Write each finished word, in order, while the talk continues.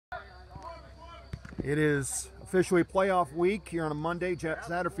It is officially playoff week here on a Monday. Jett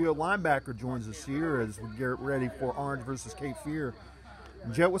Satterfield, linebacker, joins us here as we get ready for Orange versus Cape Fear.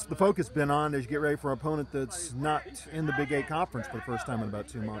 Jett, what's the focus been on as you get ready for an opponent that's not in the Big 8 conference for the first time in about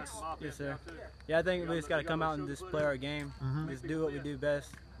 2 months? Yes, sir. Yeah, I think we just got to come out and just play our game. Just do what we do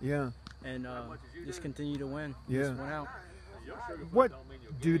best. Yeah. And just continue to win. Yeah. Just win out. What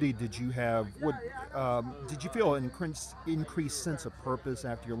duty did you have? What did you feel an increased sense of purpose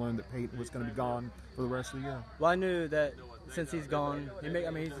after you learned that Payton was going to be gone for the rest of the year? Well, I knew that since he's gone,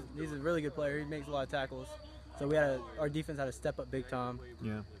 he's a really good player. He makes a lot of tackles. So our defense had to step up big time.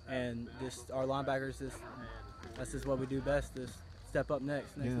 Yeah. And just our linebackers, that's just what we do best. Just step up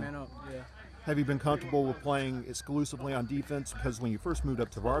next man up. Yeah. Have you been comfortable with playing exclusively on defense? Because when you first moved up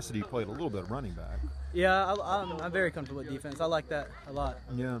to varsity, you played a little bit of running back. Yeah, I'm very comfortable with defense. I like that a lot.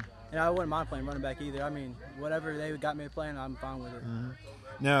 Yeah. And I wouldn't mind playing running back either. I mean, whatever they got me playing, I'm fine with it.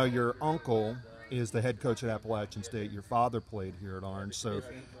 Now, your uncle is the head coach at Appalachian State. Your father played here at Orange. So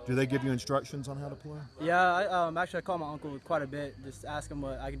do they give you instructions on how to play? Yeah, actually I call my uncle quite a bit. Just ask him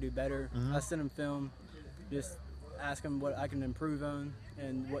what I can do better. I send him film. Just ask him what I can improve on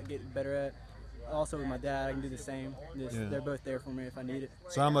and what get better at. Also with my dad, I can do the same. They're both there for me if I need it.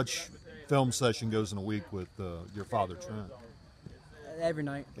 So how much film session goes in a week with your father, Trent? Every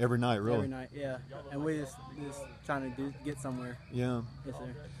night. Every night, really? Every night, yeah. And we just trying to get somewhere. Yeah. Yes,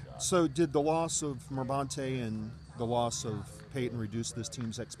 sir. So did the loss of Mervante and the loss of Payton reduce this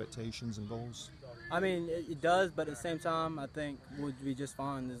team's expectations and goals? I mean, it does, but at the same time, I think we'll be just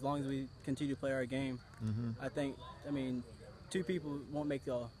fine as long as we continue to play our game. I mean, 2 people won't make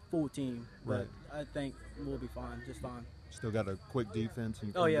a full team, but I think we'll be fine, just fine. Still got a quick defense.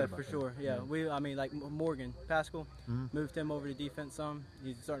 And oh yeah, for sure. Yeah, I mean, like Morgan Pascal, moved him over to defense some.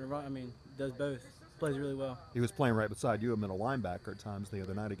 He's starting to run. I mean, does both. Plays really well. He was playing right beside you, a middle linebacker at times the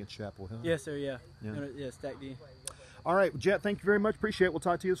other night against Chapel Hill. Yes, sir. Yeah. Yeah, stack D. All right, Jett. Thank you very much. Appreciate it. We'll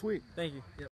talk to you this week. Thank you. Yep.